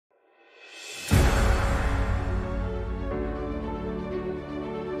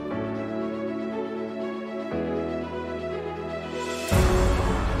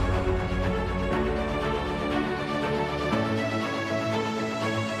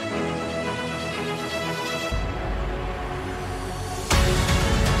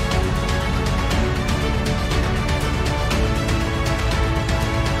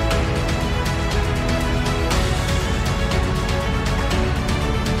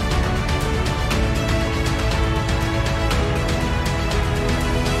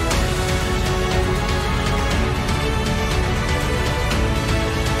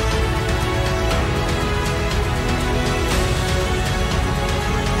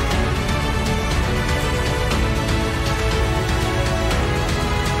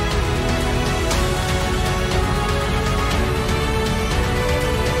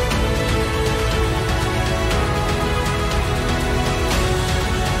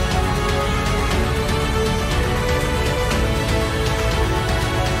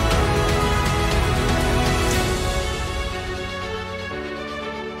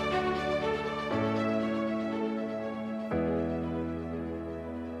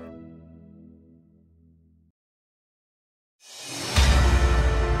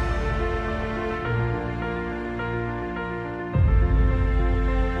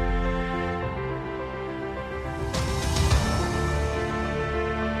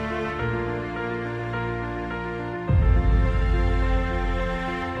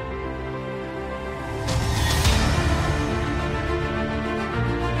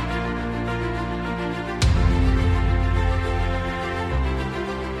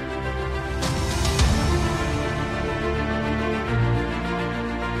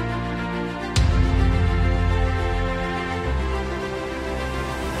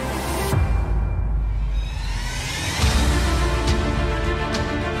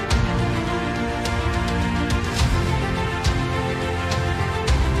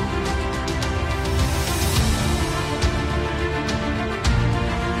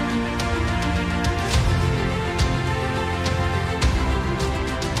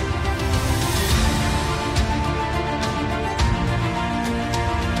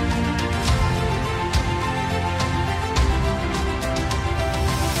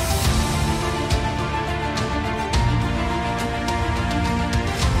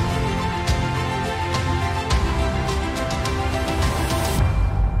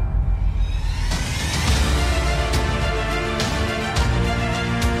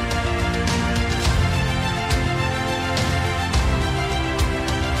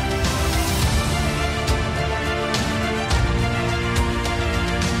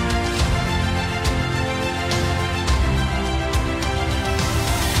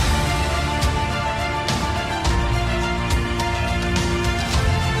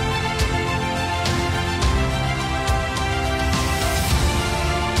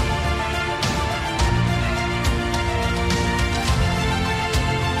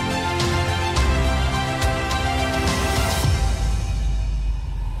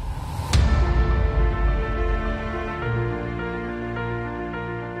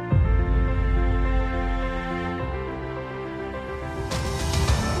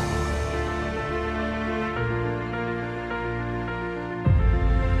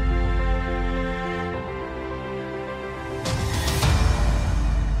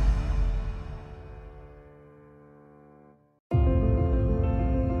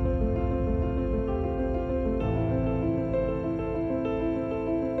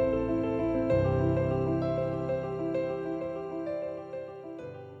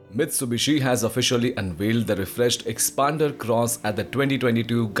Mitsubishi has officially unveiled the refreshed Xpander Cross at the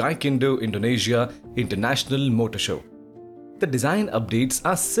 2022 Gaikindo Indonesia International Motor Show. The design updates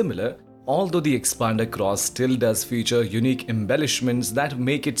are similar, although the Xpander Cross still does feature unique embellishments that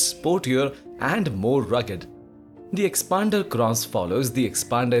make it sportier and more rugged. The Xpander Cross follows the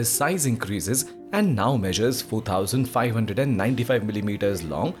Xpander's size increases and now measures 4,595mm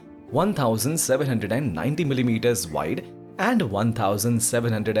long, 1,790mm wide, and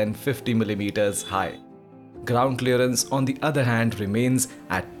 1,750mm high. Ground clearance, on the other hand, remains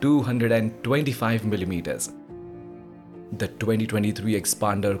at 225mm. The 2023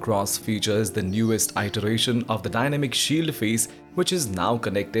 Xpander Cross features the newest iteration of the dynamic shield face, which is now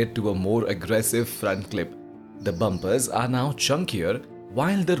connected to a more aggressive front clip. The bumpers are now chunkier,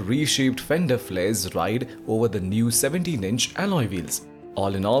 while the reshaped fender flares ride over the new 17-inch alloy wheels.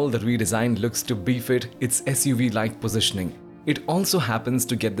 All in all, the redesign looks to befit its SUV-like positioning. It also happens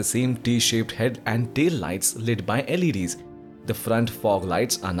to get the same T-shaped head and tail lights lit by LEDs. The front fog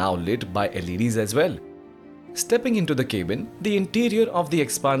lights are now lit by LEDs as well. Stepping into the cabin, the interior of the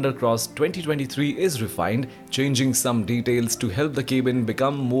Xpander Cross 2023 is refined, changing some details to help the cabin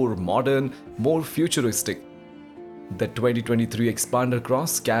become more modern, more futuristic. The 2023 Xpander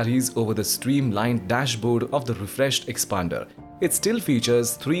Cross carries over the streamlined dashboard of the refreshed Xpander. It still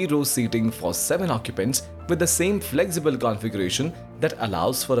features 3-row seating for 7 occupants with the same flexible configuration that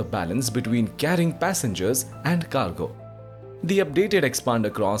allows for a balance between carrying passengers and cargo. The updated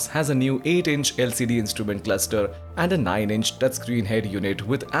Xpander Cross has a new 8-inch LCD instrument cluster and a 9-inch touchscreen head unit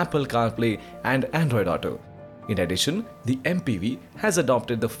with Apple CarPlay and Android Auto. In addition, the MPV has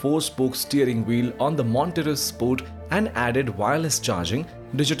adopted the 4-spoke steering wheel on the Montero Sport and added wireless charging,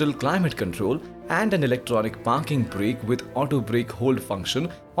 digital climate control, and an electronic parking brake with auto brake hold function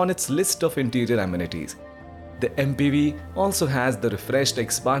on its list of interior amenities. The MPV also has the refreshed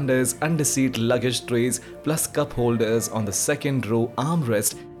Xpander's underseat luggage trays plus cup holders on the second-row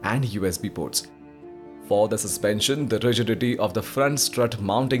armrest and USB ports. For the suspension, the rigidity of the front strut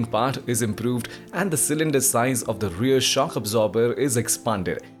mounting part is improved and the cylinder size of the rear shock absorber is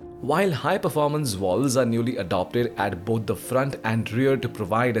expanded, while high-performance valves are newly adopted at both the front and rear to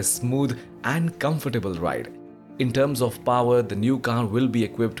provide a smooth and comfortable ride. In terms of power, the new car will be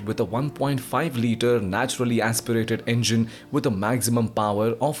equipped with a 1.5-liter naturally aspirated engine with a maximum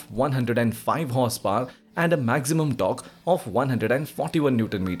power of 105 horsepower and a maximum torque of 141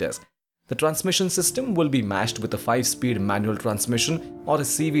 Nm. The transmission system will be matched with a 5-speed manual transmission or a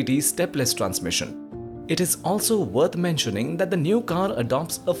CVT stepless transmission. It is also worth mentioning that the new car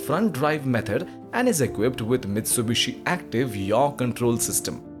adopts a front drive method and is equipped with Mitsubishi Active yaw control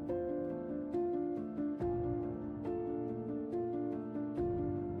system.